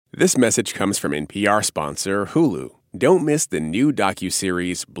This message comes from NPR sponsor Hulu. Don't miss the new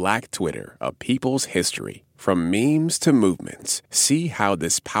docuseries Black Twitter, A People's History. From memes to movements, see how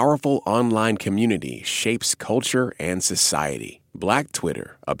this powerful online community shapes culture and society. Black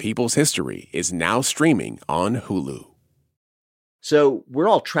Twitter, A People's History is now streaming on Hulu. So we're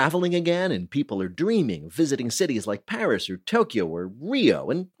all traveling again, and people are dreaming of visiting cities like Paris or Tokyo or Rio,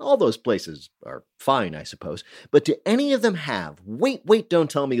 and all those places are fine, I suppose. But do any of them have Wait,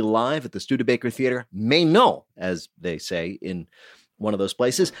 Don't Tell Me live at the Studebaker Theater? Mais non, as they say in one of those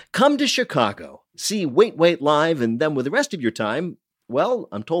places. Come to Chicago, see Wait live, and then with the rest of your time, well,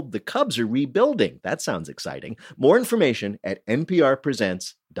 I'm told the Cubs are rebuilding. That sounds exciting. More information at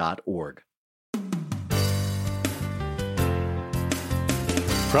nprpresents.org.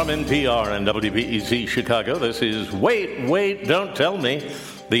 From NPR and WBEZ Chicago, this is Wait, Don't Tell Me,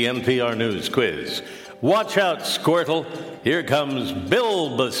 the NPR News Quiz. Watch out, Squirtle. Here comes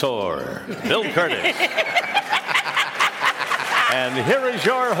Bulbasaur, Bill Curtis. And here is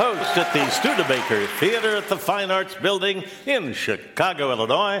your host at the Studebaker Theater at the Fine Arts Building in Chicago,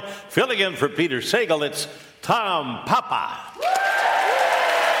 Illinois. Filling in for Peter Sagal, it's Tom Papa.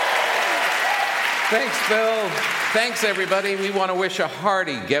 Thanks, Bill. Thanks, everybody. We want to wish a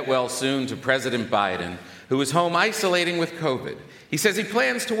hearty get well soon to President Biden, who is home isolating with COVID. He says he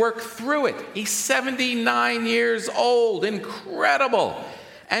plans to work through it. He's 79 years old. Incredible.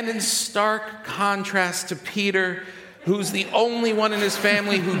 And in stark contrast to Peter, who's the only one in his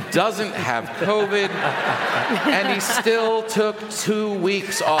family who doesn't have COVID, and he still took 2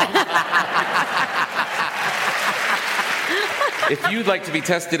 weeks off. If you'd like to be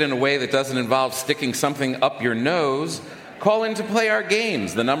tested in a way that doesn't involve sticking something up your nose, call in to play our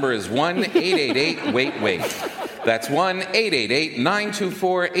games. The number is 1-888-WAIT-WAIT. That's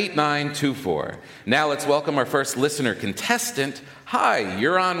 1-888-924-8924. Now let's welcome our first listener contestant. Hi,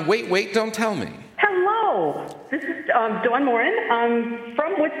 you're on Wait, Don't Tell Me. Hello. This is Dawn Morin. I'm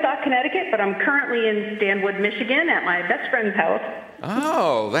from Woodstock, Connecticut, but I'm currently in Stanwood, Michigan at my best friend's house.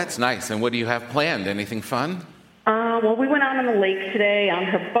 Oh, that's nice. And what do you have planned? Anything fun? Well, we went out on the lake today on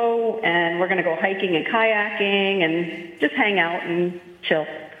her boat, and we're going to go hiking and kayaking and just hang out and chill.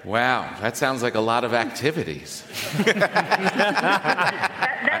 Wow, that sounds like a lot of activities. That's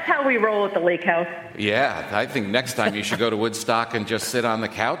how we roll at the lake house. Yeah, I think next time you should go to Woodstock and just sit on the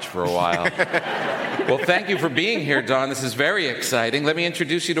couch for a while. Well, thank you for being here, Dawn. This is very exciting. Let me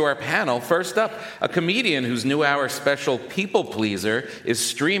introduce you to our panel. First up, a comedian whose new hour special, People Pleaser, is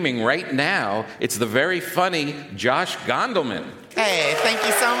streaming right now. It's the very funny Josh Gondelman. Hey, thank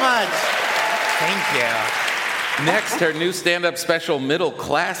you so much. Thank you. Next, her new stand-up special, Middle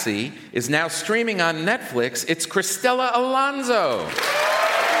Classy, is now streaming on Netflix. It's Cristela Alonzo.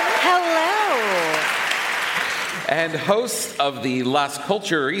 Hello. And host of the Las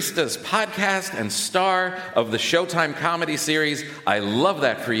Culturistas podcast and star of the Showtime comedy series, I Love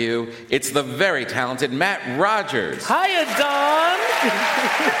That For You, it's the very talented Matt Rogers. Hiya, Dawn.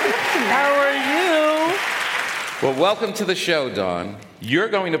 How are you? Well, welcome to the show, Dawn. You're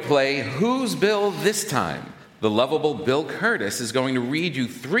going to play Who's Bill This Time? The lovable Bill Curtis is going to read you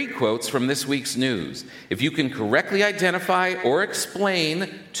 3 quotes from this week's news. If you can correctly identify or explain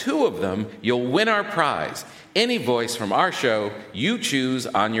 2 of them, you'll win our prize. Any voice from our show you choose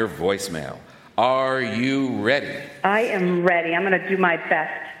on your voicemail. Are you ready? I am ready. I'm going to do my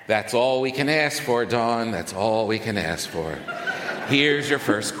best. That's all we can ask for, Dawn. That's all we can ask for. Here's your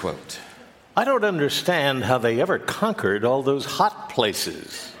first quote. I don't understand how they ever conquered all those hot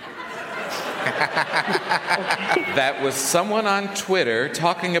places. That was someone on Twitter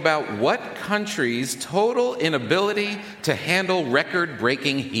talking about what country's total inability to handle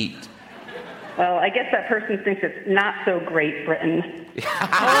record-breaking heat. Well, I guess that person thinks it's not so Great Britain. Dawn!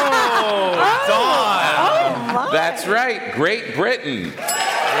 That's right, Great Britain.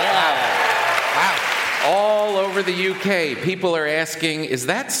 Yeah. Wow. All over the UK, people are asking, is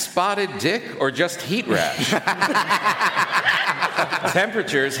that spotted dick or just heat rash?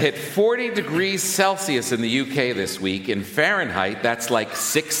 Temperatures hit 40 degrees Celsius in the UK this week. In Fahrenheit, that's like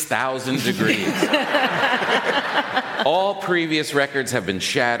 6,000 degrees. All previous records have been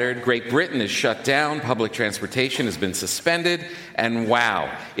shattered. Great Britain is shut down. Public transportation has been suspended. And wow,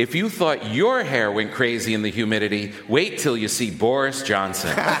 if you thought your hair went crazy in the humidity, wait till you see Boris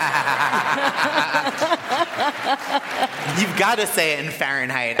Johnson. You've got to say it in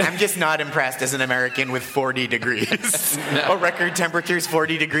Fahrenheit. I'm just not impressed as an American with 40 degrees. No. A record temperature is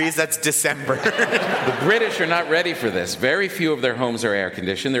 40 degrees. That's December. The British are not ready for this. Very few of their homes are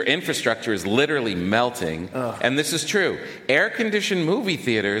air-conditioned. Their infrastructure is literally melting. Ugh. And this is true. Air-conditioned movie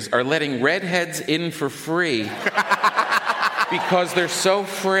theaters are letting redheads in for free. Because they're so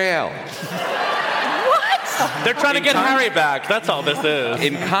frail. They're trying to get Harry back. That's all this is.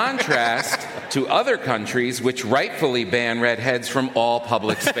 In contrast to other countries which rightfully ban redheads from all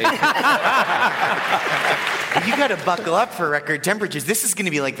public spaces. You got to buckle up for record temperatures. This is going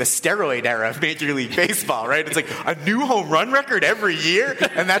to be like the steroid era of Major League Baseball, right? It's like a new home run record every year,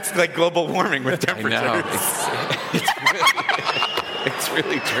 and that's like global warming with temperatures. I know. It's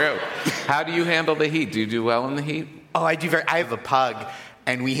really true. How do you handle the heat? Do you do well in the heat? Oh, I do. I have a pug,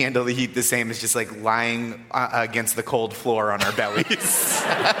 and we handle the heat the same as just like lying against the cold floor on our bellies.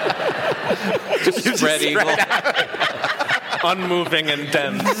 Just spread eagle. Unmoving and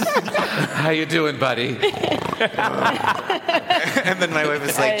dense. How you doing, buddy? And then my wife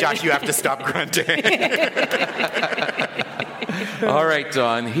was like, Josh, you have to stop grunting. All right,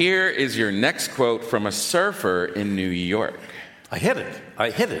 Dawn, here is your next quote from a surfer in New York. I hit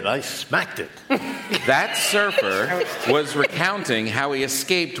it. I smacked it. That surfer was recounting how he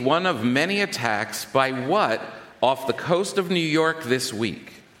escaped one of many attacks by what off the coast of New York this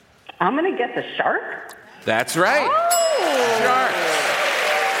week? I'm going to guess a shark. That's right. Oh. Sharks.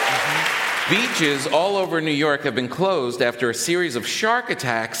 Beaches all over New York have been closed after a series of shark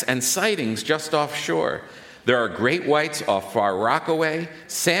attacks and sightings just offshore. There are great whites off Far Rockaway,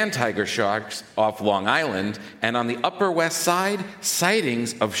 sand tiger sharks off Long Island, and on the Upper West Side,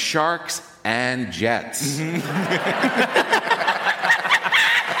 sightings of sharks and jets.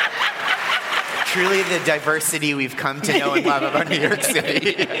 Truly the diversity we've come to know and love about New York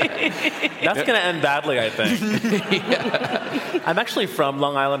City. That's going to end badly, I think. Yeah. I'm actually from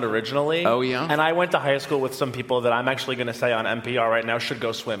Long Island originally. Oh, yeah? And I went to high school with some people that I'm actually going to say on NPR right now should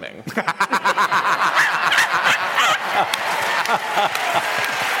go swimming.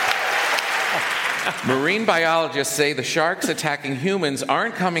 Marine biologists say the sharks attacking humans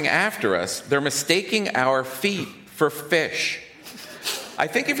aren't coming after us. They're mistaking our feet for fish. I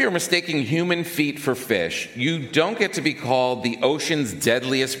think if you're mistaking human feet for fish, you don't get to be called the ocean's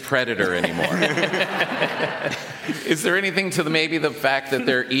deadliest predator anymore. Is there anything to maybe the fact that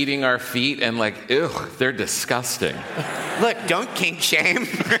they're eating our feet and like, ew, they're disgusting? Look, don't kink shame.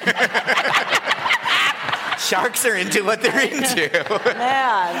 Sharks are into what they're into.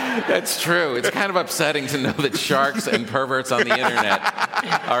 Man. That's true. It's kind of upsetting to know that sharks and perverts on the internet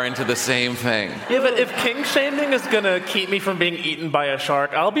are into the same thing. Yeah, but if king shaming is going to keep me from being eaten by a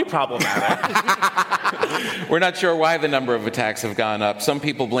shark, I'll be problematic. We're not sure why the number of attacks have gone up. Some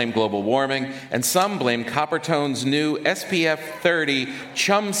people blame global warming, and some blame Coppertone's new SPF 30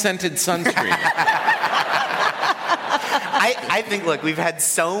 chum-scented sunscreen. I think, look, we've had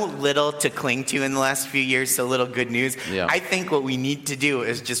so little to cling to in the last few years, so little good news. Yeah. I think what we need to do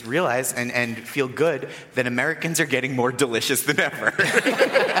is just realize and feel good that Americans are getting more delicious than ever.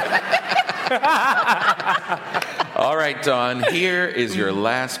 All right, Dawn, here is your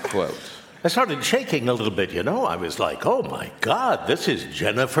last quote. I started shaking a little bit, I was like, oh my God, this is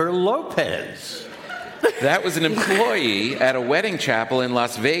Jennifer Lopez. That was an employee at a wedding chapel in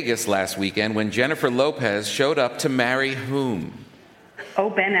Las Vegas last weekend when Jennifer Lopez showed up to marry whom?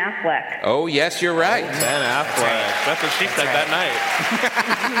 Oh, Ben Affleck. Oh, yes, you're right. Ben Affleck. That's what she said that night.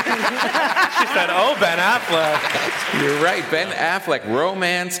 She said, oh, Ben Affleck. You're right. Ben Affleck.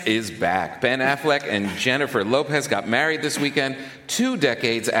 Romance is back. Ben Affleck and Jennifer Lopez got married this weekend, 2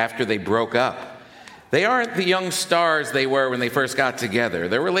 decades after they broke up. They aren't the young stars they were when they first got together.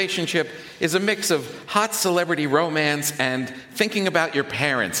 Their relationship is a mix of hot celebrity romance and thinking about your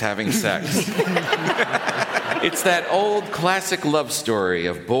parents having sex. It's that old classic love story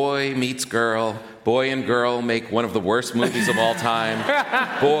of boy meets girl, boy and girl make one of the worst movies of all time.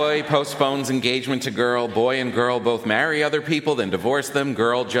 Boy postpones engagement to girl, boy and girl both marry other people, then divorce them.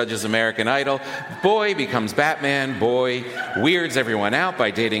 Girl judges American Idol. Boy becomes Batman. Boy weirds everyone out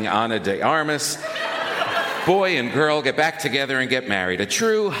by dating Ana de Armas. Boy and girl get back together and get married. A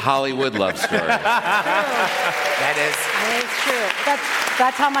true Hollywood love story. That is true.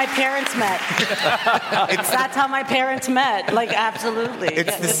 That's how my parents met. That's how my parents met. Like, absolutely.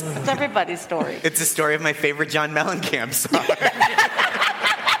 It's everybody's story. It's the story of my favorite John Mellencamp song.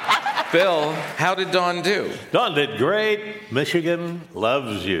 Bill, how did Dawn do? Dawn did great. Michigan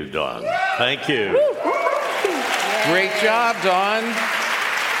loves you, Dawn. Thank you. Great job, Dawn.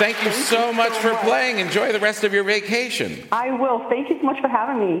 Thank you so much for playing. Enjoy the rest of your vacation. I will. Thank you so much for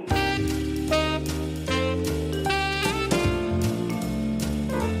having me.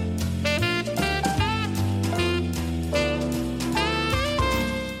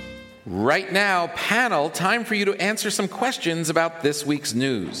 Right now, panel, time for you to answer some questions about this week's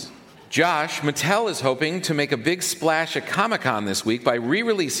news. Josh, Mattel is hoping to make a big splash at Comic-Con this week by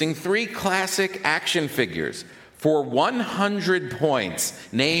re-releasing 3 classic action figures. For 100 points,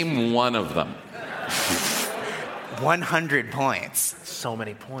 name one of them. 100 points. So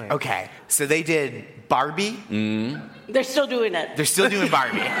many points. Okay, so they did Barbie. They're still doing it. They're still doing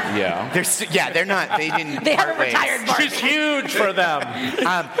Barbie. Yeah. They're not. They didn't. They haven't part ways. retired Barbie. She's huge for them.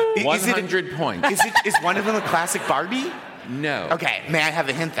 100 points. Is one of them a classic Barbie? No. Okay, may I have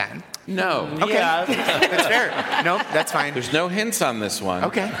a hint then? No. Okay, Yeah. that's fair. No, that's fine. There's no hints on this one.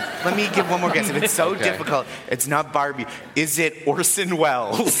 Okay, let me give one more guess. If it's so difficult, it's not Barbie. Is it Orson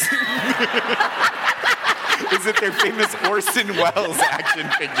Welles? Is it their famous Orson Welles action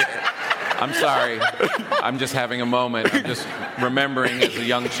figure? I'm sorry. I'm just having a moment. I'm just remembering as a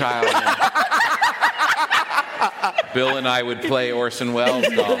young child. Bill and I would play Orson Welles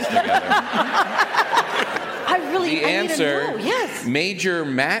dolls together. The answer, need to know. Yes. Major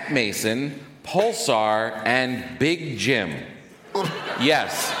Matt Mason, Pulsar, and Big Jim.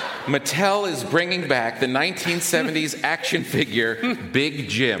 Yes, Mattel is bringing back the 1970s action figure Big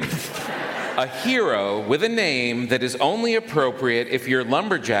Jim. A hero with a name that is only appropriate if your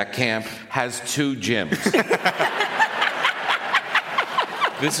lumberjack camp has 2 gyms.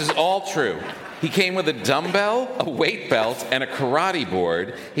 This is all true. He came with a dumbbell, a weight belt, and a karate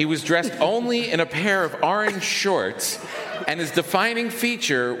board. He was dressed only in a pair of orange shorts, and his defining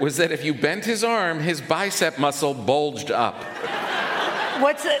feature was that if you bent his arm, his bicep muscle bulged up.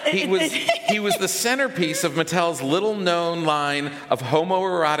 What's it? He was the centerpiece of Mattel's little-known line of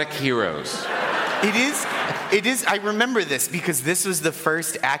homoerotic heroes. It is. I remember this because this was the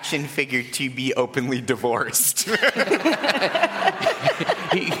first action figure to be openly divorced.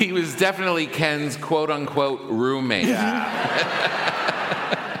 He was definitely Ken's quote-unquote roommate.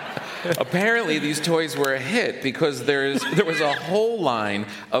 Apparently, these toys were a hit because there was a whole line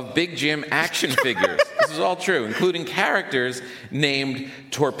of Big Jim action figures. This is all true, including characters named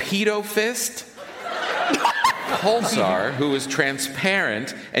Torpedo Fist, Pulsar, who was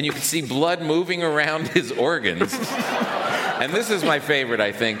transparent, and you could see blood moving around his organs. And this is my favorite,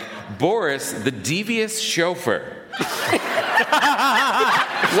 I think, Boris, the devious chauffeur.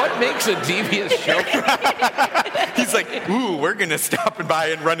 What makes a devious chauffeur? He's like, ooh, we're going to stop by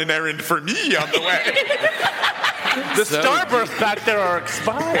and run an errand for me on the way. The Starbursts back there are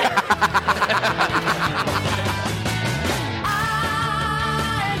expired.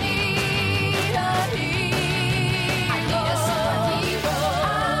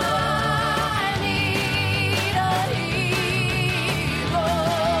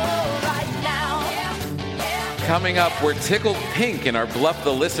 Coming up, we're tickled pink in our Bluff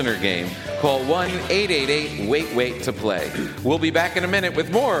the Listener game. Call 1-888-WAIT-WAIT to play. We'll be back in a minute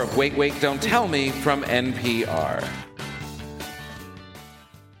with more of Wait, Wait, Don't Tell Me from NPR.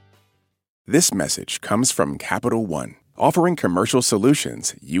 This message comes from Capital One, offering commercial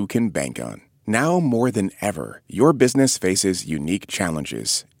solutions you can bank on. Now more than ever, your business faces unique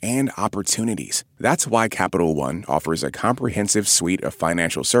challenges and opportunities. That's why Capital One offers a comprehensive suite of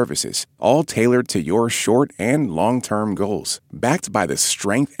financial services, all tailored to your short and long-term goals. Backed by the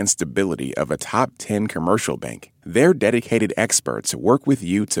strength and stability of a top 10 commercial bank, their dedicated experts work with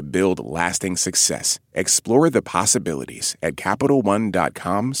you to build lasting success. Explore the possibilities at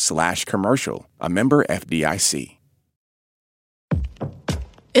CapitalOne.com/commercial, a member FDIC.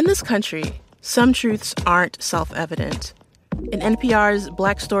 In this country, some truths aren't self-evident. In NPR's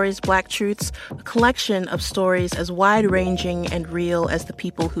Black Stories, Black Truths, a collection of stories as wide-ranging and real as the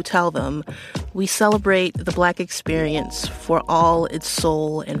people who tell them, we celebrate the Black experience for all its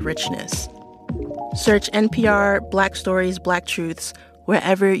soul and richness. Search NPR Black Stories, Black Truths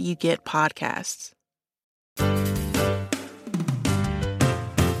wherever you get podcasts.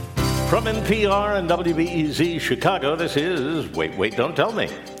 From NPR and WBEZ Chicago, this is Wait, Wait, Don't Tell Me,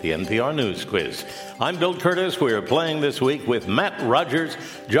 the NPR News Quiz. I'm Bill Curtis. We're playing this week with Matt Rogers,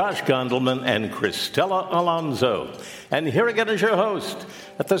 Josh Gondelman, and Cristela Alonzo. And here again is your host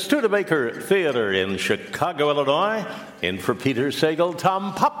at the Studebaker Theater in Chicago, Illinois, in for Peter Sagal,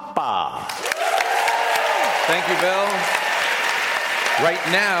 Tom Papa. Thank you, Bill. Right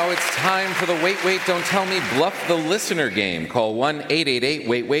now, it's time for the Wait, Wait, Don't Tell Me Bluff the Listener game. Call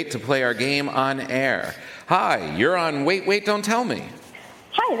 1-888-WAIT-WAIT to play our game on air. Hi, you're on Wait, Wait, Don't Tell Me.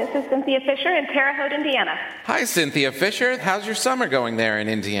 Hi, this is Cynthia Fisher in Terre Haute, Indiana. Hi, Cynthia Fisher. How's your summer going there in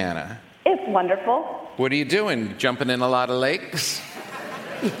Indiana? It's wonderful. What are you doing? Jumping in a lot of lakes?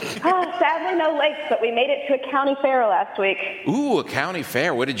 Sadly, no lakes, but we made it to a county fair last week. Ooh, a county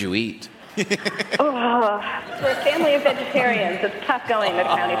fair. What did you eat? We're a family of vegetarians. It's tough going to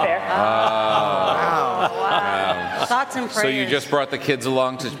county fair. Wow. Thoughts and prayers. So you just brought the kids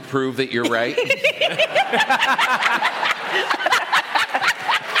along to prove that you're right?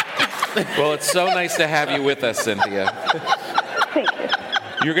 Well, it's so nice to have you with us, Cynthia. Thank you.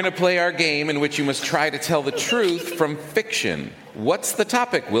 You're going to play our game in which you must try to tell the truth from fiction. What's the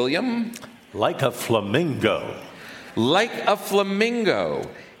topic, William? Like a flamingo. Like a flamingo.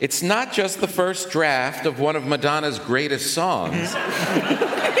 It's not just the first draft of one of Madonna's greatest songs.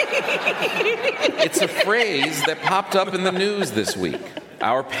 It's a phrase that popped up in the news this week.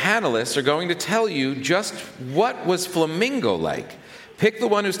 Our panelists are going to tell you just what was flamingo like. Pick the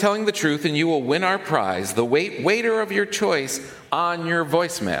one who's telling the truth and you will win our prize, the waiter of your choice, on your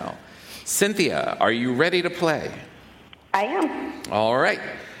voicemail. Cynthia, are you ready to play? I am. All right.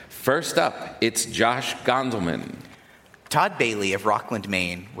 First up, it's Josh Gondelman. Todd Bailey of Rockland,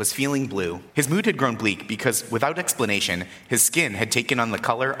 Maine, was feeling blue. His mood had grown bleak because, without explanation, his skin had taken on the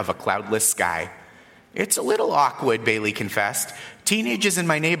color of a cloudless sky. It's a little awkward, Bailey confessed. Teenagers in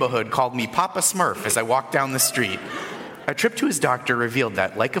my neighborhood called me Papa Smurf as I walked down the street. A trip to his doctor revealed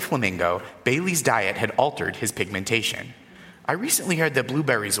that, like a flamingo, Bailey's diet had altered his pigmentation. I recently heard that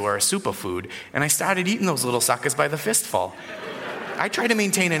blueberries were a superfood, and I started eating those little suckers by the fistful. I try to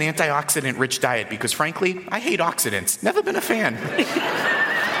maintain an antioxidant-rich diet because, frankly, I hate oxidants. Never been a fan.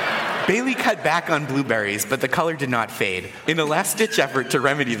 Bailey cut back on blueberries, but the color did not fade. In a last-ditch effort to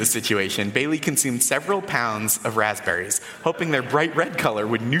remedy the situation, Bailey consumed several pounds of raspberries, hoping their bright red color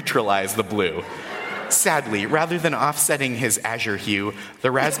would neutralize the blue. Sadly, rather than offsetting his azure hue,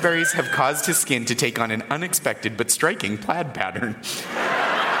 the raspberries have caused his skin to take on an unexpected but striking plaid pattern.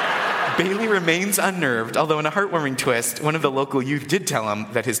 Bailey remains unnerved, although in a heartwarming twist, one of the local youth did tell him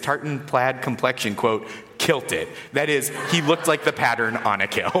that his tartan plaid complexion, quote, kilt it. That is, he looked like the pattern on a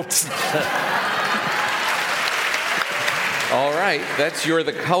kilt. All right, that's You're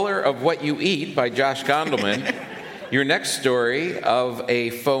the Color of What You Eat by Josh Gondelman. Your next story of a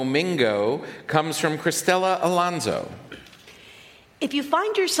flamingo comes from Cristela Alonso. If you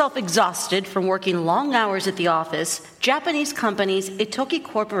find yourself exhausted from working long hours at the office, Japanese companies Itoki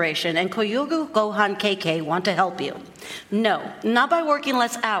Corporation and Kyogo Gohan KK want to help you. No, not by working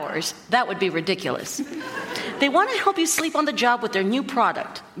less hours. That would be ridiculous. They want to help you sleep on the job with their new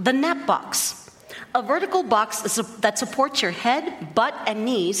product, the Nap Box. A vertical box that supports your head, butt, and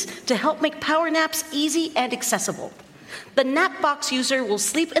knees to help make power naps easy and accessible. The Nap Box user will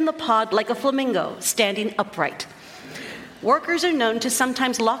sleep in the pod like a flamingo, standing upright. Workers are known to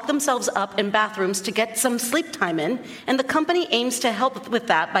sometimes lock themselves up in bathrooms to get some sleep time in, and the company aims to help with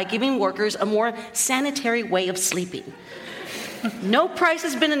that by giving workers a more sanitary way of sleeping. No price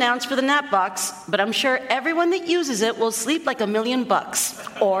has been announced for the Nap Box, but I'm sure everyone that uses it will sleep like $1 million,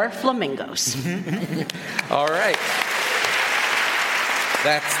 or flamingos. All right.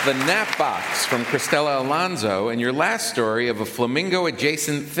 That's the Nap Box from Cristela Alonso, and your last story of a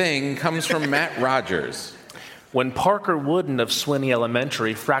flamingo-adjacent thing comes from Matt Rogers. When Parker Wooden of Swinney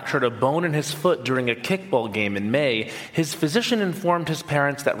Elementary fractured a bone in his foot during a kickball game in May, his physician informed his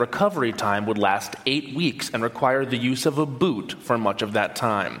parents that recovery time would last 8 weeks and require the use of a boot for much of that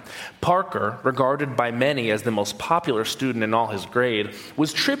time. Parker, regarded by many as the most popular student in all his grade,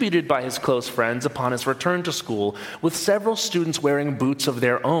 was tributed by his close friends upon his return to school, with several students wearing boots of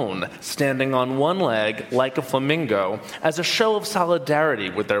their own, standing on one leg like a flamingo, as a show of solidarity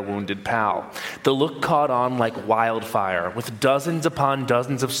with their wounded pal. The look caught on like wildfire, with dozens upon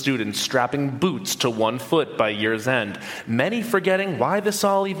dozens of students strapping boots to one foot by year's end, many forgetting why this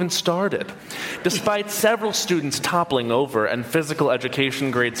all even started. Despite several students toppling over and physical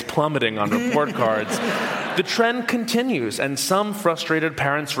education grades plummeting on report cards, the trend continues, and some frustrated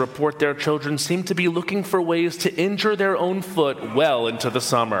parents report their children seem to be looking for ways to injure their own foot well into the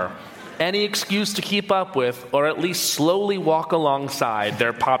summer. Any excuse to keep up with, or at least slowly walk alongside,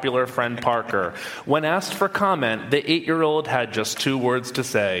 their popular friend Parker. When asked for comment, the 8-year-old had just 2 words to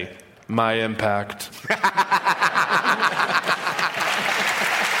say: my impact.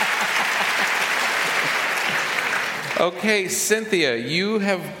 Okay, Cynthia, you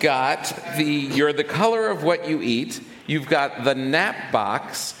have got You're the Color of What You Eat, you've got the Nap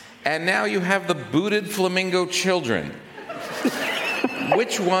Box, and now you have the booted flamingo children.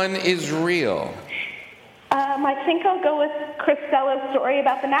 Which one is real? I think I'll go with Cristela's story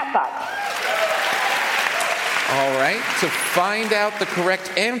about the Nap Box. All right. To find out the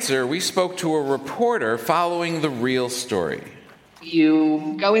correct answer, we spoke to a reporter following the real story.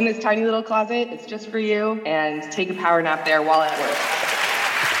 You go in this tiny little closet, it's just for you, and take a power nap there while at work.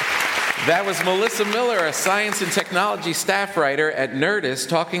 That was Melissa Miller, a science and technology staff writer at Nerdist,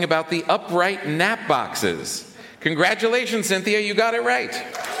 talking about the upright nap boxes. Congratulations, Cynthia. You got it right.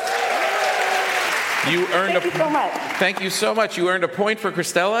 Thank you so much. Thank you so much. You earned a point for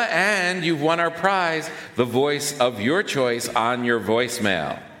Cristela, and you've won our prize, the voice of your choice on your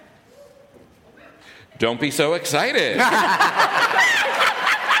voicemail. Don't be so excited. I'm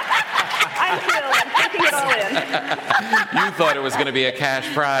thrilled. I'm taking it all in. You thought it was going to be a cash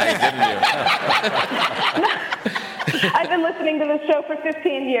prize, didn't you? I've been listening to this show for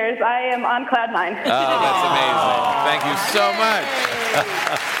 15 years. I am on cloud nine. Oh, that's amazing. Thank you so much.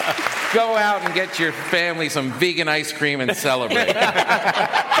 Go out and get your family some vegan ice cream and celebrate.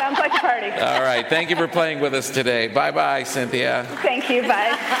 Sounds like a party. All right. Thank you for playing with us today. Bye-bye, Cynthia. Thank you.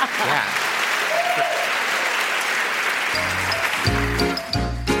 Bye. Yeah.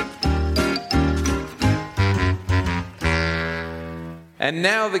 And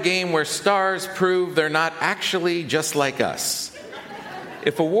now the game where stars prove they're not actually just like us.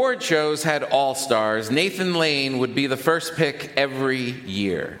 If award shows had all stars, Nathan Lane would be the first pick every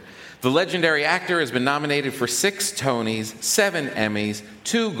year. The legendary actor has been nominated for 6 Tonys, 7 Emmys,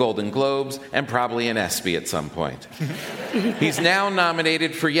 2 Golden Globes, and probably an ESPY at some point. He's now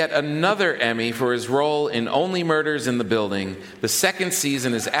nominated for yet another Emmy for his role in Only Murders in the Building. The 2nd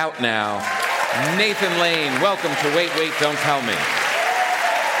season is out now. Nathan Lane, welcome to Wait, Wait, Don't Tell Me.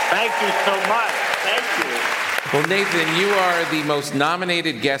 Thank you so much. Thank you. Well, Nathan, you are the most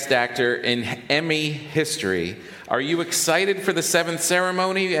nominated guest actor in Emmy history. Are you excited for the 7th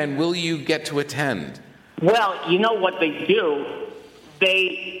ceremony, and will you get to attend? Well, you know what they do?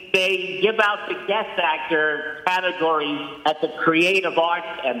 They give out the guest actor categories at the Creative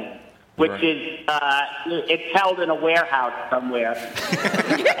Arts Emmy, which Right. is it's held in a warehouse somewhere.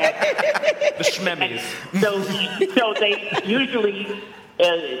 The Schmemmys. So they usually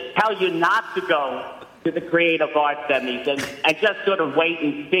tell you not to go to the Creative Arts Emmys and just sort of wait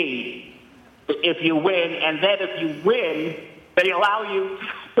and see if you win. And then if you win, they allow you to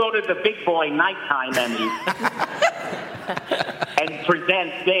go to the big boy nighttime Emmys and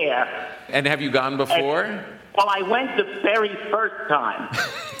present there. And have you gone before? Well, I went the very first time.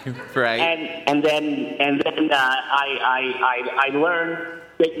 Right. And then I learned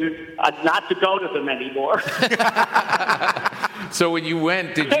that you not to go to them anymore. So when you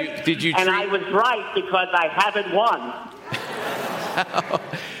went, did you? And I was right because I haven't won.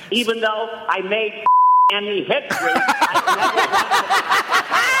 Even though I made Emmy history,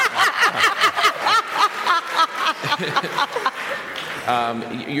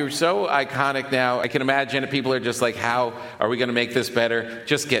 You're so iconic now. I can imagine people are just like, how are we going to make this better?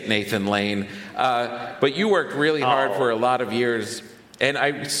 Just get Nathan Lane. But you worked really hard for a lot of years. And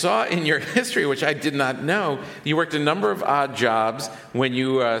I saw in your history, which I did not know, you worked a number of odd jobs when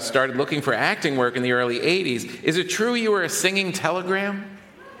you started looking for acting work in the early 80s. Is it true you were a singing telegram?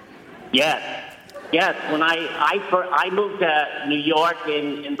 Yes. When I moved to New York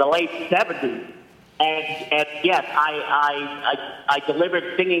in the late 70s, and yes, I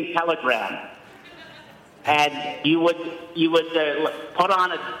delivered singing telegrams. And you would put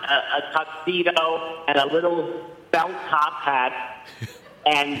on a tuxedo and a little felt top hat,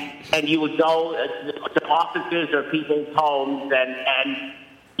 and you would go to offices or people's homes, and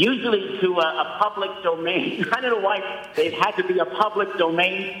usually to a public domain. I don't know why it had to be a public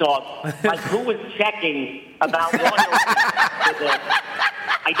domain song. Like, who was checking about royalties?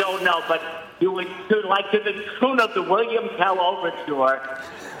 I don't know, but you would to the tune of the William Tell Overture.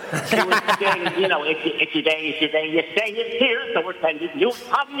 You would sing, it's your day, you say it's here, so we're sending you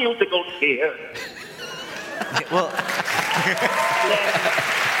some musical cheer. Well,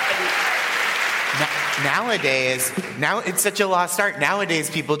 nowadays, it's such a lost art. Nowadays,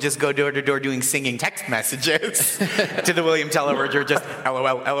 people just go door to door doing singing text messages to the William Tell Overture, just LOL,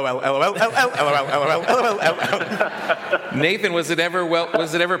 LOL, LOL, LOL, LOL, LOL, LOL. Nathan, was it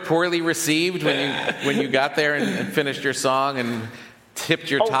ever poorly received when you got there and finished your song and tipped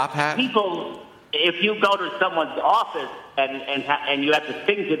your top hat? People, if you go to someone's office and you have to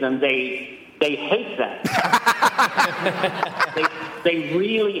sing to them, they hate that. they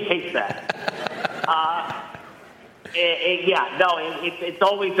really hate that. It's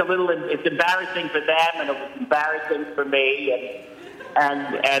always a little. It's embarrassing for them, and it was embarrassing for me,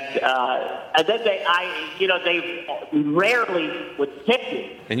 and then they rarely would tip you.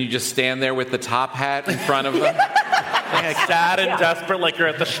 And you just stand there with the top hat in front of them? Sad and desperate, like you're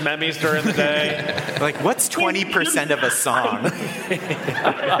at the Schmemmys during the day. Like, what's 20% of a song?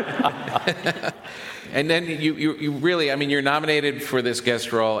 And then you really, you're nominated for this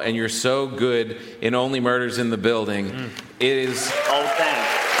guest role, and you're so good in Only Murders in the Building. It is... Oh, thanks.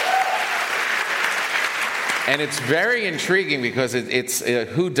 And it's very intriguing because it's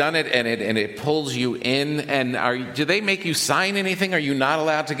whodunit, and it pulls you in. And do they make you sign anything? Are you not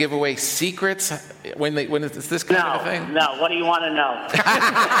allowed to give away secrets when it's this kind of thing? No. What do you want to know?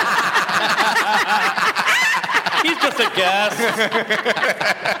 He's just a guest.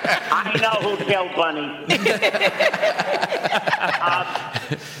 I know who killed Bunny.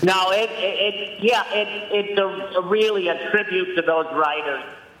 No, it's really a tribute to those writers.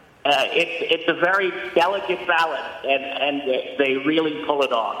 It's a very delicate balance, and they really pull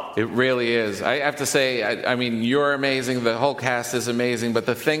it off. It really is. I have to say, I mean, you're amazing. The whole cast is amazing. But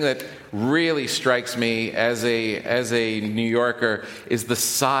the thing that really strikes me as a New Yorker is the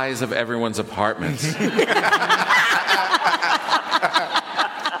size of everyone's apartments.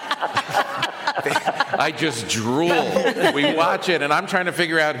 I just drool. We watch it, and I'm trying to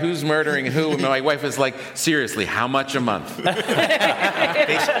figure out who's murdering who. And my wife is like, seriously, how much a month?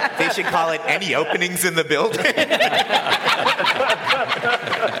 They should call it Any Openings in the Building.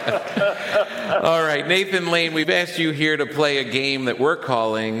 All right, Nathan Lane, we've asked you here to play a game that we're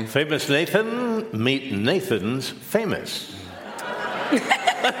calling Famous Nathan, meet Nathan's Famous.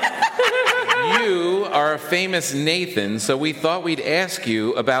 You are a famous Nathan, so we thought we'd ask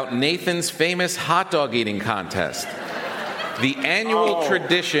you about Nathan's famous hot dog eating contest. The annual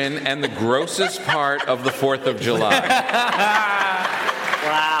tradition and the grossest part of the 4th of July.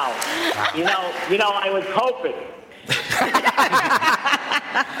 Wow. You know, I was hoping.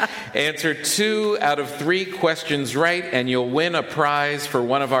 Answer 2 out of 3 questions right, and you'll win a prize for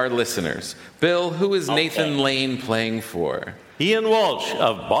one of our listeners. Bill, who is Nathan Lane playing for? Ian Walsh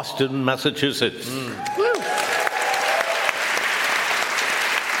of Boston, Massachusetts.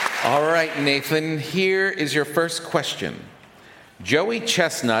 All right, Nathan, here is your first question. Joey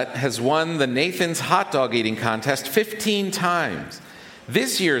Chestnut has won the Nathan's hot dog eating contest 15 times.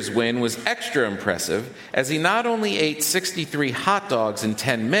 This year's win was extra impressive as he not only ate 63 hot dogs in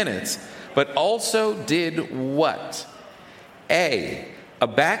 10 minutes, but also did what? A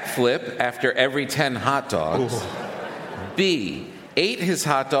backflip after every 10 hot dogs. Ooh. B, ate his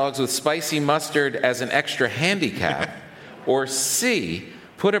hot dogs with spicy mustard as an extra handicap. Or C,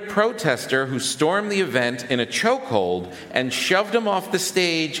 put a protester who stormed the event in a chokehold and shoved him off the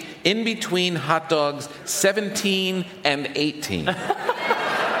stage in between hot dogs 17 and 18.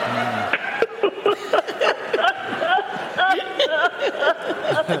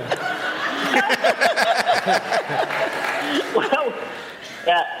 Well,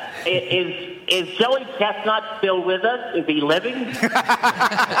 is Joey Chestnut still with us? Is he living?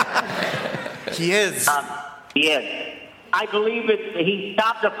 He is. He is. I believe he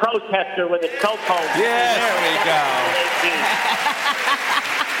stopped a protester with a chokehold. Yeah, there we go.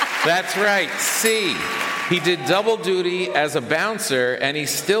 That's right. C. He did double duty as a bouncer, and he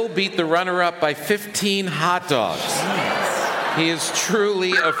still beat the runner-up by 15 hot dogs. He is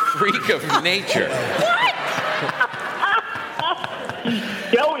truly a freak of nature.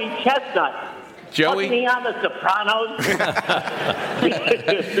 Joey Chestnut. Joey. Wasn't he on The Sopranos?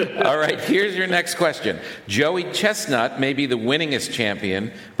 All right, here's your next question. Joey Chestnut may be the winningest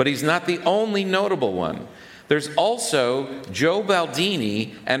champion, but he's not the only notable one. There's also Joe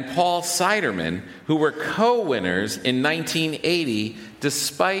Baldini and Paul Siderman, who were co-winners in 1980,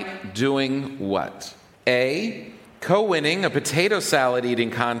 despite doing what? A, co-winning a potato salad eating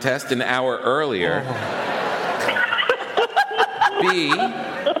contest an hour earlier. B,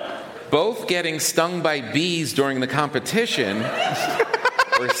 both getting stung by bees during the competition.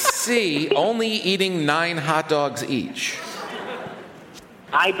 Or C, only eating 9 hot dogs each.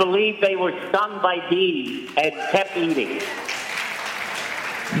 I believe they were stung by bees and kept eating.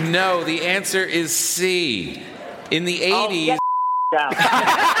 No, the answer is C. In the 80s... He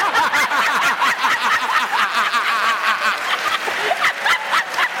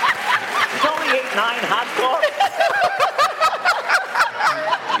only ate 9 hot dogs?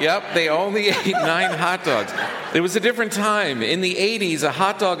 Yep, they only ate 9 hot dogs. It was a different time. In the 80s, a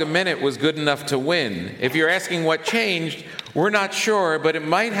hot dog a minute was good enough to win. If you're asking what changed, we're not sure, but it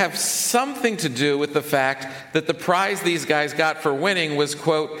might have something to do with the fact that the prize these guys got for winning was,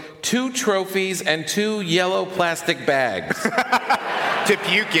 quote, 2 trophies and 2 yellow plastic bags. To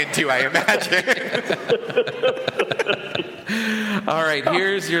puke into, I imagine. All right,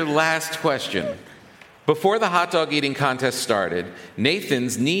 here's your last question. Before the hot dog eating contest started,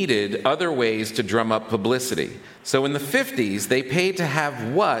 Nathan's needed other ways to drum up publicity. So in the 50s, they paid to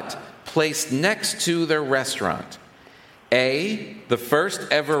have what placed next to their restaurant? A, the first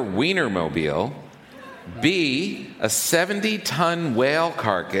ever Wienermobile. B, a 70-ton whale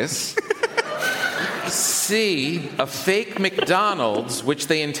carcass. C, a fake McDonald's, which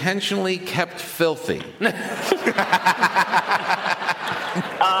they intentionally kept filthy.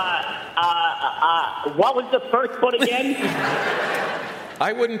 What was the first one again?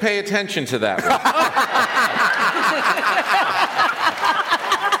 I wouldn't pay attention to that one.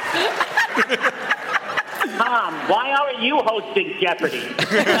 Tom, why aren't you hosting Jeopardy?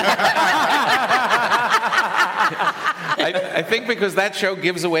 I think because that show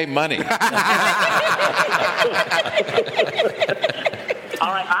gives away money. All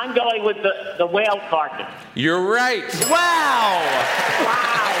right, I'm going with the whale carcass. You're right. Wow!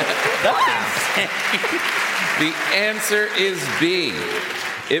 The answer is B.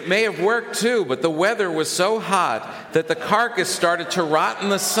 It may have worked too, but the weather was so hot that the carcass started to rot in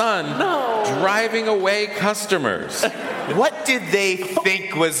the sun, driving away customers. What did they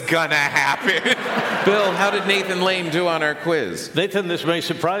think was gonna happen? Bill, how did Nathan Lane do on our quiz? Nathan, this may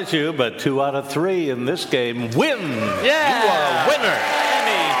surprise you, but 2 out of 3 in this game win. Yeah. You are a winner.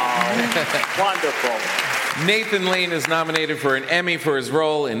 Wonderful. Nathan Lane is nominated for an Emmy for his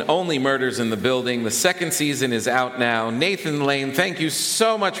role in Only Murders in the Building. The second season is out now. Nathan Lane, thank you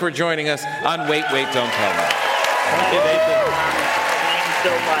so much for joining us on Wait, Wait, Don't Tell Me. Thank you, Nathan. Thank you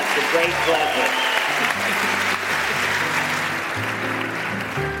so much. A great pleasure.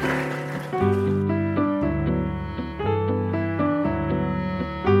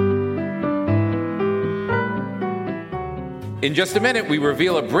 In just a minute, we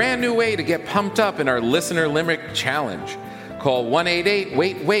reveal a brand new way to get pumped up in our Listener Limerick Challenge. Call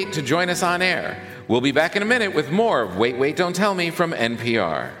 1-888-WAIT-WAIT to join us on air. We'll be back in a minute with more of Wait, Wait, Don't Tell Me from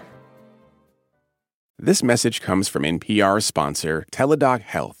NPR. This message comes from NPR sponsor Teladoc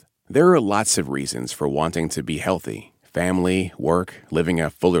Health. There are lots of reasons for wanting to be healthy. Family, work, living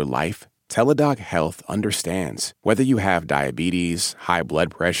a fuller life. Teladoc Health understands. Whether you have diabetes, high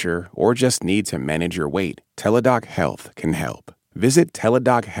blood pressure, or just need to manage your weight, Teladoc Health can help. Visit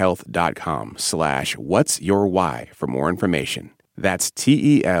teladochealth.com/what's your why for more information. That's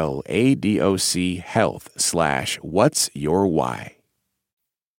TELADOC health/what's your why.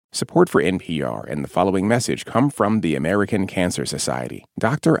 Support for NPR and the following message come from the American Cancer Society.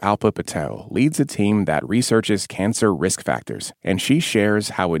 Dr. Alpa Patel leads a team that researches cancer risk factors, and she shares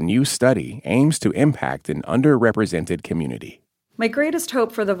how a new study aims to impact an underrepresented community. My greatest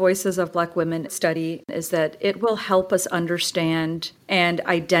hope for the Voices of Black Women study is that it will help us understand and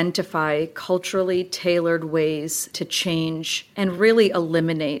identify culturally tailored ways to change and really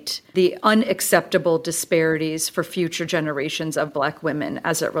eliminate the unacceptable disparities for future generations of Black women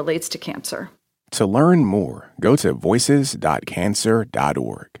as it relates to cancer. To learn more, go to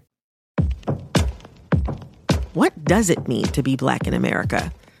voices.cancer.org. What does it mean to be Black in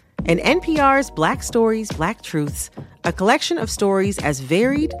America? In NPR's Black Stories, Black Truths, a collection of stories as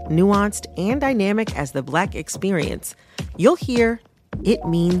varied, nuanced, and dynamic as the Black experience, you'll hear it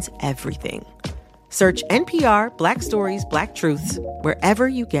means everything. Search NPR Black Stories, Black Truths wherever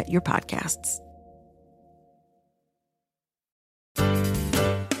you get your podcasts.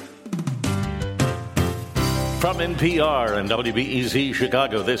 From NPR and WBEZ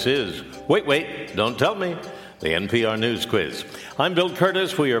Chicago, this is Wait, Wait, Don't Tell Me, the NPR News Quiz. I'm Bill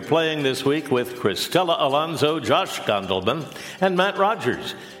Curtis. We are playing this week with Cristela Alonzo, Josh Gondelman, and Matt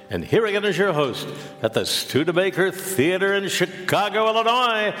Rogers. And here again is your host at the Studebaker Theater in Chicago,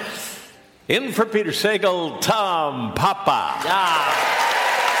 Illinois. In for Peter Sagal, Tom Papa.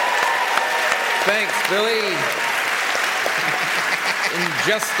 Thanks, Billy. In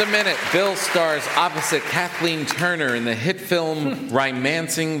just a minute, Bill stars opposite Kathleen Turner in the hit film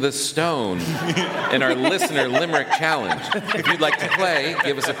Romancing the Stone in our Listener Limerick Challenge. If you'd like to play,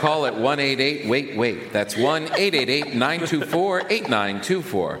 give us a call at 1-888-WAIT-WAIT. That's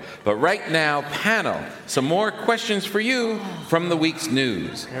 1-888-924-8924. But right now, panel, some more questions for you from the week's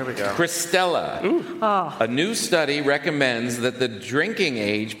news. Here we go. Cristela, a new study recommends that the drinking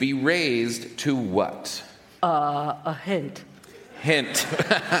age be raised to what? A hint. Hint.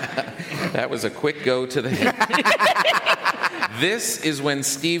 That was a quick go to the hint. This is when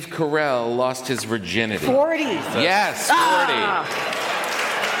Steve Carell lost his virginity. 40. Yes,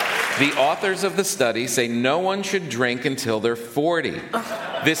 40. The authors of the study say no one should drink until they're 40.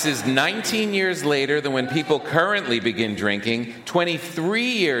 This is 19 years later than when people currently begin drinking, 23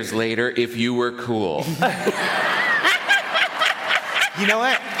 years later if you were cool. You know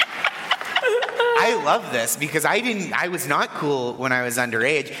what? I love this because I was not cool when I was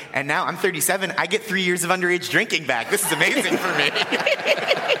underage, and now I'm 37. I get 3 years of underage drinking back. This is amazing for me.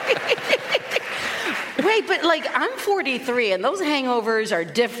 Wait, but I'm 43, and those hangovers are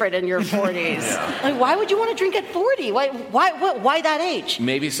different in your 40s. Yeah. Why would you want to drink at 40? Why that age?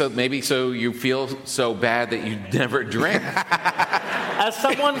 Maybe so you feel so bad that you never drink. As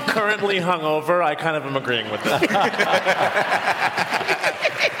someone currently hungover, I kind of am agreeing with that.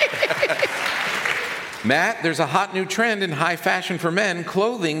 Matt, there's a hot new trend in high fashion for men,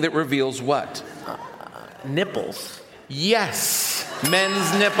 clothing that reveals what? Nipples. Yes,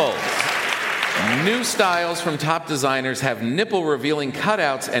 men's nipples. New styles from top designers have nipple-revealing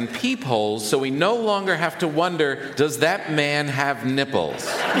cutouts and peepholes, so we no longer have to wonder, does that man have nipples?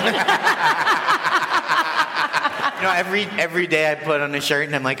 You know, every day I put on a shirt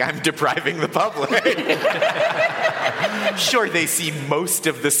and I'm like, I'm depriving the public. Sure, they see most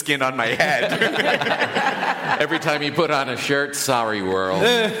of the skin on my head. Every time you put on a shirt, sorry world.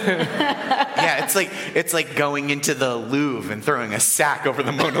 Yeah, it's like going into the Louvre and throwing a sack over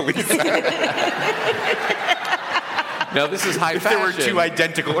the Mona Lisa. No, this is high fashion. There were two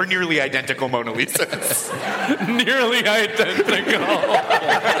identical or nearly identical Mona Lisas. Nearly identical.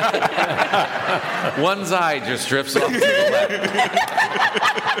 One's eye just drifts off to the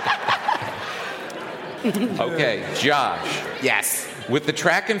left. Okay, Josh. Yes. With the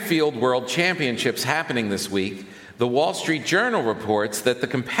track and field world championships happening this week, the Wall Street Journal reports that the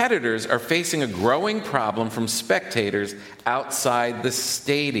competitors are facing a growing problem from spectators outside the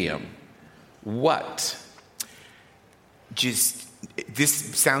stadium. What? This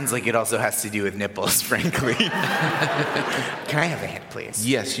sounds like it also has to do with nipples, frankly. Can I have a hint, please?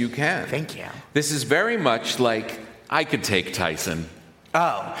 Yes, you can. Thank you. This is very much like I could take Tyson.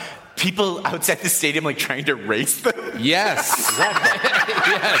 Oh, people outside the stadium like trying to race them? Yes.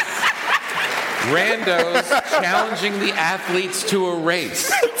 Yes. Randos challenging the athletes to a race.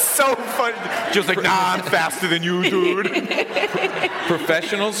 It's so funny. Just like, nah, I'm faster than you, dude.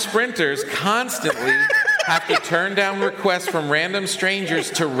 Professional sprinters constantly have to turn down requests from random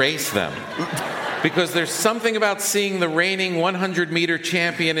strangers to race them. Because there's something about seeing the reigning 100-meter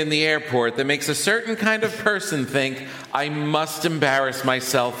champion in the airport that makes a certain kind of person think, I must embarrass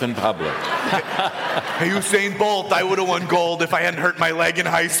myself in public. Hey, Usain Bolt, I would have won gold if I hadn't hurt my leg in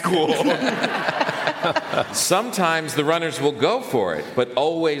high school. Sometimes the runners will go for it, but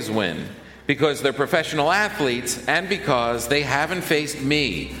always win. Because they're professional athletes and because they haven't faced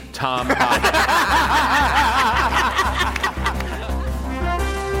me, Tom Hodge.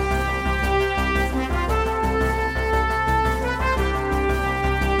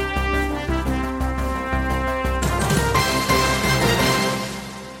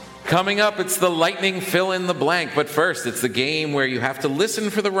 Coming up, it's the lightning fill in the blank. But first, it's the game where you have to listen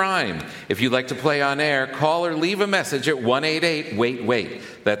for the rhyme. If you'd like to play on air, call or leave a message at 1-888-WAIT-WAIT.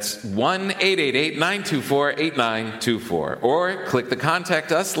 That's 1-888-924-8924. Or click the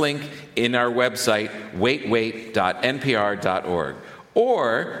Contact Us link in our website, waitwait.npr.org.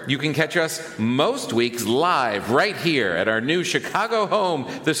 Or you can catch us most weeks live right here at our new Chicago home,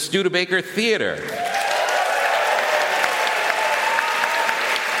 the Studebaker Theater.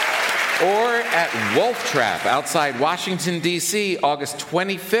 Or at Wolf Trap outside Washington, D.C., August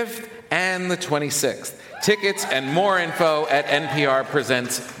 25th and the 26th. Tickets and more info at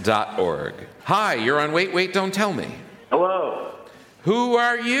nprpresents.org. Hi, you're on Wait, Wait, Don't Tell Me. Hello. Who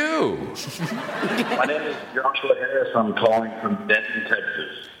are you? My name is Joshua Harris. I'm calling from Denton,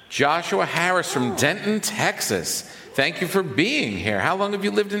 Texas. Joshua Harris from Denton, Texas. Thank you for being here. How long have you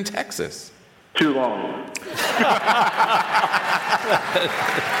lived in Texas? Too long.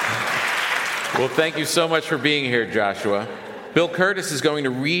 Well, thank you so much for being here, Joshua. Bill Curtis is going to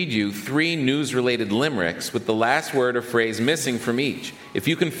read you 3 news-related limericks with the last word or phrase missing from each. If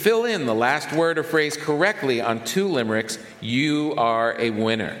you can fill in the last word or phrase correctly on 2 limericks, you are a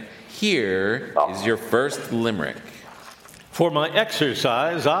winner. Here is your first limerick. For my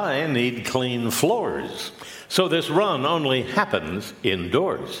exercise, I need clean floors. So this run only happens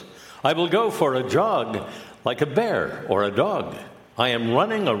indoors. I will go for a jog like a bear or a dog. I am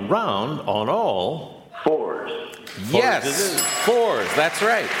running around on all fours. Yes, fours. That's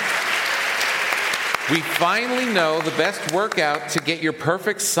right. We finally know the best workout to get your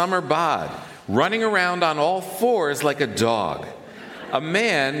perfect summer bod. Running around on all fours like a dog. A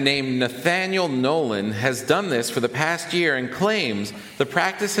man named Nathaniel Nolan has done this for the past year and claims the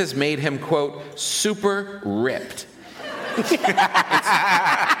practice has made him, quote, super ripped.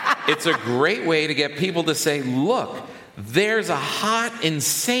 It's a great way to get people to say, look, there's a hot,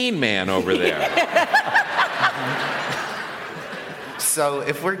 insane man over there. So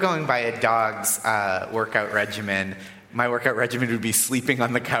if we're going by a dog's workout regimen, my workout regimen would be sleeping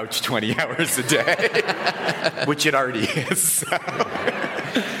on the couch 20 hours a day, which it already is.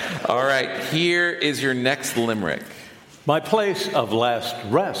 All right, here is your next limerick. My place of last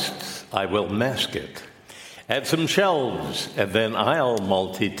rests, I will mask it. Add some shelves, and then I'll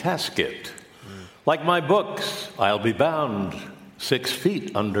multitask it. Like my books, I'll be bound 6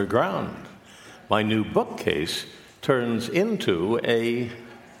 feet underground. My new bookcase turns into a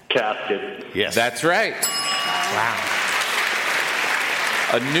casket. Yes. That's right. Wow.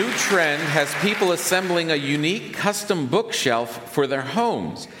 A new trend has people assembling a unique custom bookshelf for their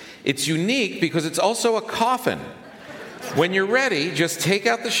homes. It's unique because it's also a coffin. When you're ready, just take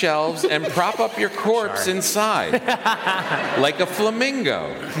out the shelves and prop up your corpse inside, like a flamingo.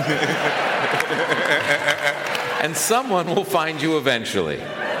 And someone will find you eventually.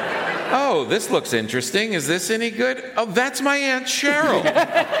 Oh, this looks interesting. Is this any good? Oh, that's my Aunt Cheryl.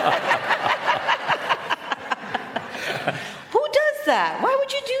 Who does that? Why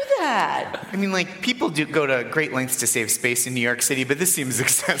would you do that? I mean, like, people do go to great lengths to save space in New York City, but this seems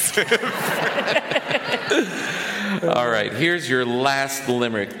excessive. All right, here's your last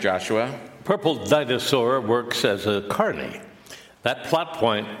limerick, Joshua. Purple Dinosaur works as a carny. That plot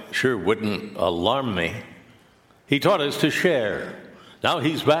point sure wouldn't alarm me. He taught us to share. Now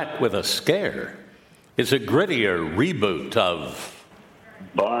he's back with a scare. It's a grittier reboot of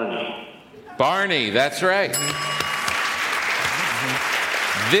Barney. Barney, that's right.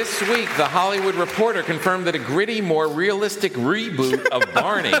 This week, The Hollywood Reporter confirmed that a gritty, more realistic reboot of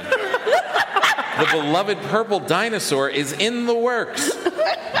Barney, the beloved purple dinosaur, is in the works.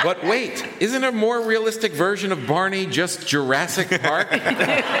 But wait, isn't a more realistic version of Barney just Jurassic Park?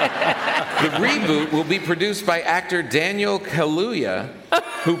 The reboot will be produced by actor Daniel Kaluuya,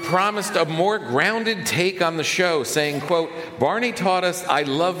 who promised a more grounded take on the show, saying, quote, Barney taught us I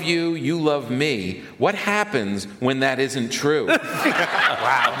love you, you love me. What happens when that isn't true?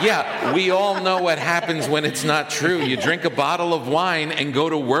 Wow. Yeah, we all know what happens when it's not true. You drink a bottle of wine and go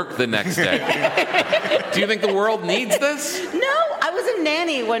to work the next day. Do you think the world needs this? No, I was a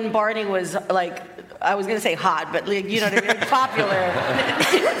nanny when Barney was, like, I was going to say hot, but, like, you know what I mean, popular.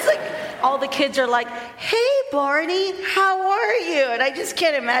 It's like, all the kids are like, hey, Barney, how are you? And I just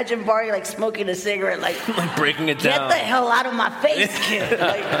can't imagine Barney, like, smoking a cigarette, like breaking it get down. the hell out of my face, kid.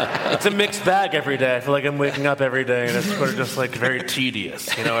 Like, it's a mixed bag every day. I feel like I'm waking up every day, and it's sort of just, like, very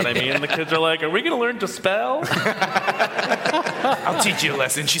tedious. You know what I mean? The kids are like, are we going to learn to spell? I'll teach you a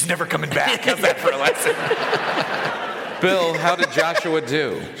lesson. She's never coming back. How's that for a lesson? Bill, how did Joshua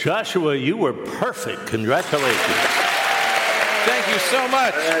do? Joshua, you were perfect. Congratulations. Thank you so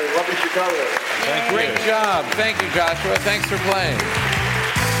much. Hey, love you, Chicago. Great job. Thank you, Joshua. Thanks for playing.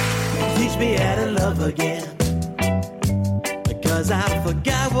 Teach me how to love again, because I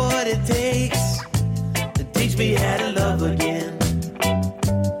forgot what it takes to teach me how to love again.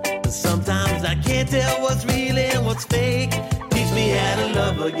 Sometimes I can't tell what's real and what's fake. Teach me how to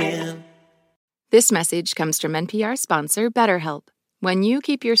love again. This message comes from NPR sponsor BetterHelp. When you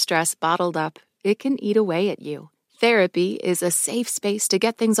keep your stress bottled up, it can eat away at you. Therapy is a safe space to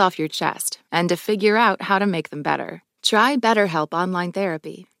get things off your chest and to figure out how to make them better. Try BetterHelp Online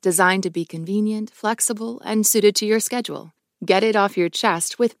Therapy, designed to be convenient, flexible, and suited to your schedule. Get it off your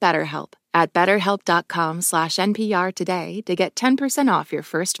chest with BetterHelp at BetterHelp.com/NPR today to get 10% off your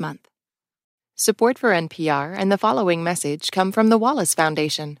first month. Support for NPR and the following message come from the Wallace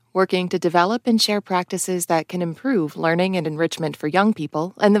Foundation, working to develop and share practices that can improve learning and enrichment for young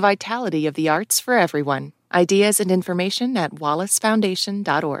people and the vitality of the arts for everyone. Ideas and information at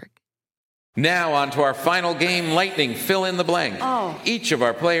wallacefoundation.org. Now on to our final game, Lightning Fill in the Blank. Each of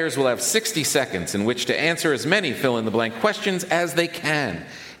our players will have 60 seconds in which to answer as many fill-in-the-blank questions as they can.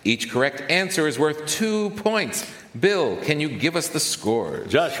 Each correct answer is worth 2 points. Bill, can you give us the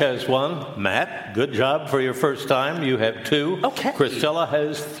scores? Josh has 1. Matt, good job for your first time. You have 2. Okay. Christella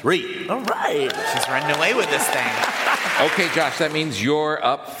has 3. All right. She's running away with this thing. Okay, Josh, that means you're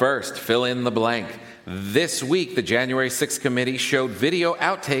up first. Fill in the blank. This week, the January 6th committee showed video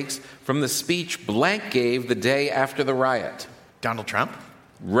outtakes from the speech Blank gave the day after the riot. Donald Trump?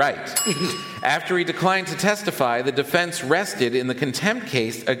 Right. After he declined to testify, the defense rested in the contempt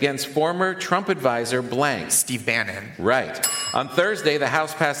case against former Trump advisor Blank. Steve Bannon. Right. On Thursday, the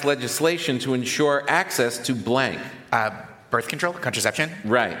House passed legislation to ensure access to Blank. Birth control? Contraception?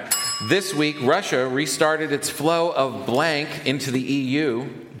 Right. This week, Russia restarted its flow of Blank into the EU.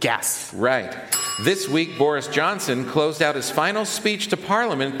 Gas. Right. This week, Boris Johnson closed out his final speech to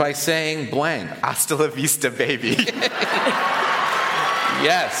Parliament by saying Blank. Hasta la vista, baby.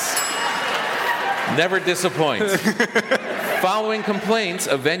 Yes. Never disappoints. Following complaints,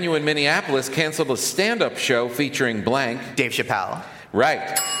 a venue in Minneapolis canceled a stand-up show featuring Blank. Dave Chappelle.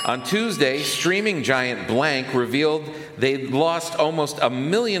 Right. On Tuesday, streaming giant Blank revealed they'd lost almost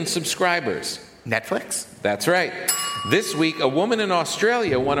 1 million subscribers. Netflix? That's right. This week, a woman in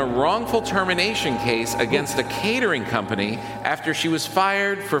Australia won a wrongful termination case against a catering company after she was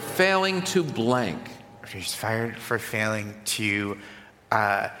fired for failing to Blank. She's fired for failing to...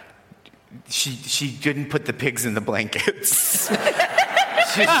 She didn't put the pigs in the blankets.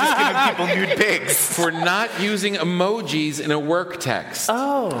 She's just giving people nude pics. For not using emojis in a work text.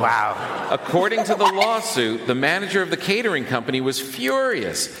 Oh. Wow. According to the lawsuit, the manager of the catering company was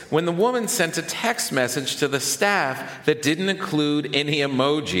furious when the woman sent a text message to the staff that didn't include any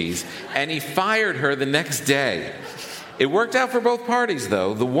emojis, and he fired her the next day. It worked out for both parties,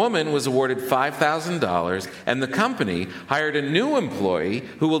 though. The woman was awarded $5,000, and the company hired a new employee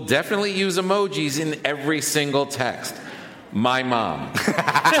who will definitely use emojis in every single text. My mom.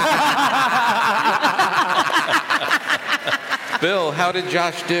 Bill, how did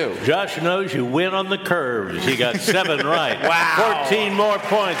Josh do? Josh knows you win on the curves. He got 7 right. Wow. 14 more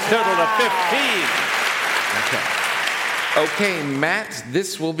points, total of 15. Okay, Matt,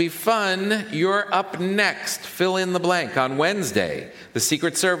 this will be fun. You're up next. Fill in the blank. On Wednesday, the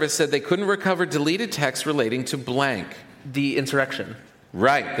Secret Service said they couldn't recover deleted text relating to blank. The insurrection.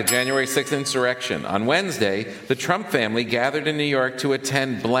 Right, the January 6th insurrection. On Wednesday, the Trump family gathered in New York to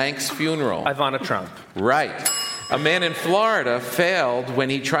attend blank's funeral. Ivana Trump. Right. A man in Florida failed when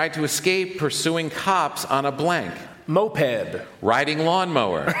he tried to escape pursuing cops on a blank. Moped. Riding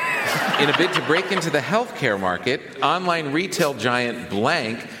lawnmower. In a bid to break into the healthcare market, online retail giant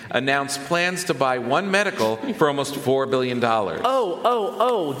Blank announced plans to buy One Medical for almost $4 billion.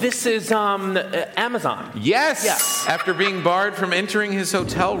 This is Amazon. Yes! After being barred from entering his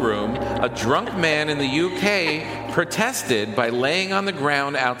hotel room, a drunk man in the UK protested by laying on the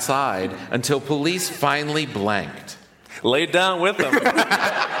ground outside until police finally blanked. Laid down with them.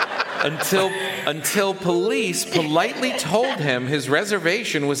 Until police politely told him his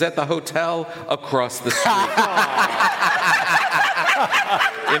reservation was at the hotel across the street.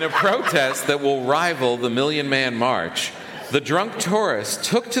 In a protest that will rival the Million Man March, the drunk tourist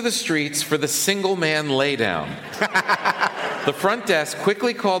took to the streets for the single man laydown. The front desk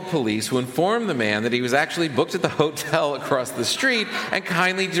quickly called police, who informed the man that he was actually booked at the hotel across the street and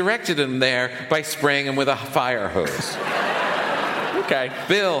kindly directed him there by spraying him with a fire hose. Okay.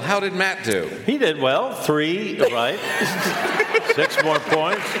 Bill, how did Matt do? He did well. 3 right. 6 more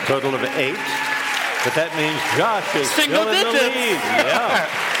points, total of 8. But that means Josh is still in the lead. Yeah.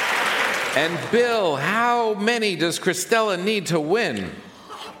 And Bill, how many does Christella need to win?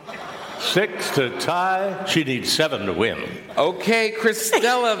 6 to tie. She needs 7 to win. Okay,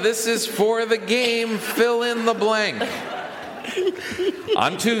 Christella, this is for the game. Fill in the blank.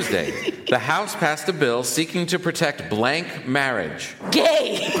 On Tuesday, the House passed a bill seeking to protect blank marriage.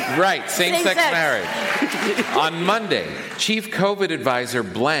 Gay! Right, same-sex marriage. On Monday, Chief COVID advisor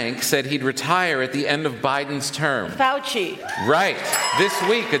Blank said he'd retire at the end of Biden's term. Fauci. Right. This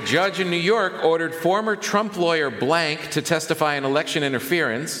week, a judge in New York ordered former Trump lawyer Blank to testify in election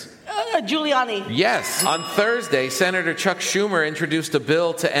interference. Giuliani. Yes. On Thursday, Senator Chuck Schumer introduced a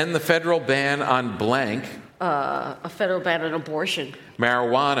bill to end the federal ban on blank. A federal ban on abortion.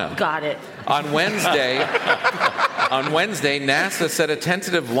 Marijuana. Got it. On Wednesday, NASA set a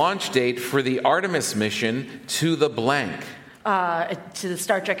tentative launch date for the Artemis mission to the blank. To the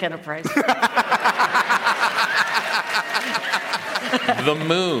Star Trek Enterprise. The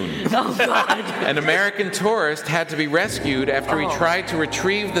moon. Oh, God. An American tourist had to be rescued after he tried to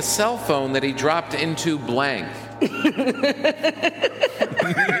retrieve the cell phone that he dropped into blank.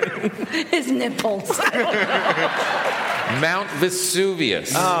 His nipples. Mount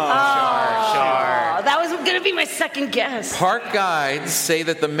Vesuvius. Sure. That was going to be my second guess. Park guides say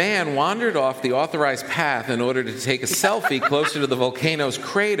that the man wandered off the authorized path in order to take a selfie closer to the volcano's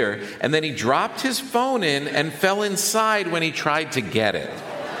crater, and then he dropped his phone in and fell inside when he tried to get it.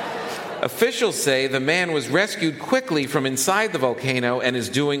 Officials say the man was rescued quickly from inside the volcano and is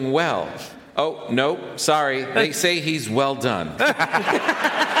doing well. Oh, no, sorry. They say he's well done.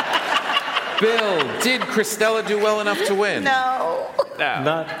 Bill, did Christella do well enough to win? No.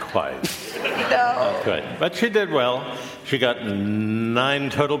 Not quite. No. Not quite. But she did well. She got 9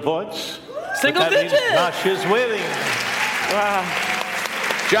 total points. Single digit. Josh is winning. Wow.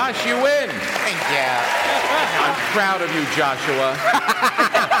 Josh, you win. Thank you. I'm proud of you, Joshua.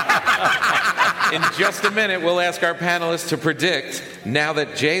 In just a minute, we'll ask our panelists to predict, now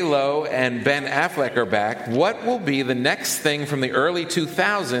that J-Lo and Ben Affleck are back, what will be the next thing from the early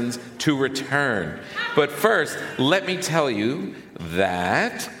 2000s to return. But first, let me tell you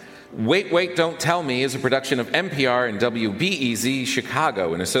that Wait, Wait, Don't Tell Me is a production of NPR and WBEZ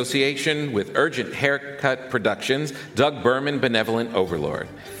Chicago in association with Urgent Haircut Productions, Doug Berman, Benevolent Overlord.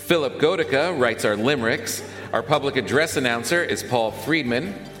 Philip Godica writes our limericks. Our public address announcer is Paul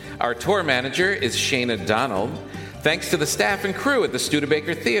Friedman. Our tour manager is Shayna Donald. Thanks to the staff and crew at the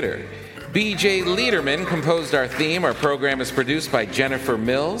Studebaker Theater. B.J. Liederman composed our theme. Our program is produced by Jennifer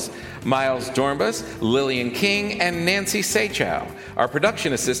Mills, Miles Dornbus, Lillian King, and Nancy Sachow. Our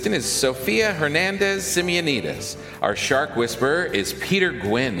production assistant is Sofia Hernandez Simeonides. Our shark whisperer is Peter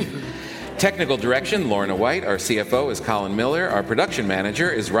Gwynn. Technical direction, Lorna White. Our CFO is Colin Miller. Our production manager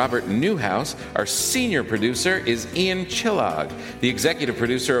is Robert Newhouse. Our senior producer is Ian Chillog. The executive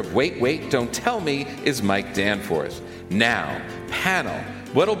producer of Wait, Wait, Don't Tell Me is Mike Danforth. Now, panel,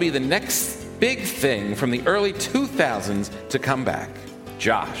 what'll be the next big thing from the early 2000s to come back?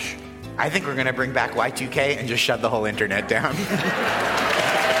 Josh. I think we're going to bring back Y2K and just shut the whole internet down.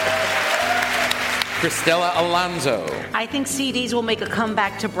 Cristela Alonso. I think CDs will make a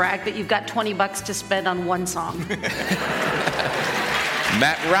comeback to brag that you've got $20 to spend on one song.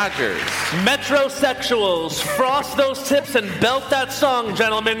 Matt Rogers. Metrosexuals, frost those tips and belt that song,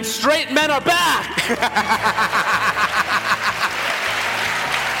 gentlemen. Straight men are back!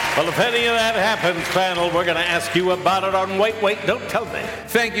 Well, if any of that happens, panel, we're going to ask you about it on Wait, Wait, Don't Tell Me.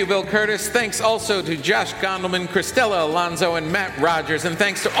 Thank you, Bill Curtis. Thanks also to Josh Gondelman, Cristela Alonso, and Matt Rogers. And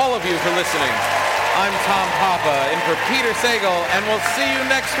thanks to all of you for listening. I'm Tom Papa, in for Peter Sagal, and we'll see you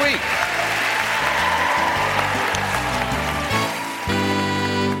next week.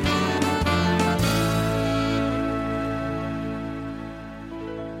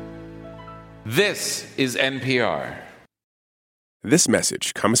 This is NPR. This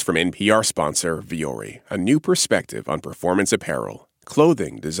message comes from NPR sponsor Vuori, a new perspective on performance apparel.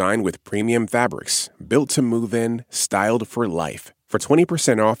 Clothing designed with premium fabrics, built to move in, styled for life. For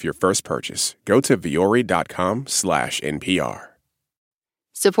 20% off your first purchase, go to vuori.com/NPR.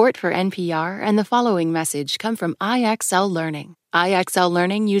 Support for NPR and the following message come from IXL Learning. IXL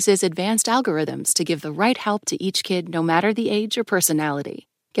Learning uses advanced algorithms to give the right help to each kid no matter the age or personality.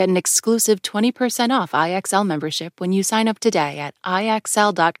 Get an exclusive 20% off IXL membership when you sign up today at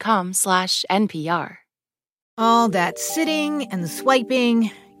IXL.com/NPR. All that sitting and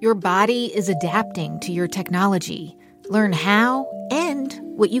swiping, your body is adapting to your technology. Learn how and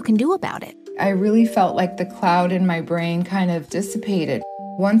what you can do about it. I really felt like the cloud in my brain kind of dissipated.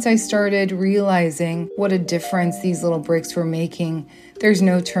 Once I started realizing what a difference these little breaks were making, there's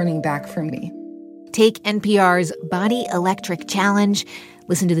no turning back for me. Take NPR's Body Electric Challenge.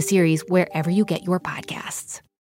 Listen to the series wherever you get your podcasts.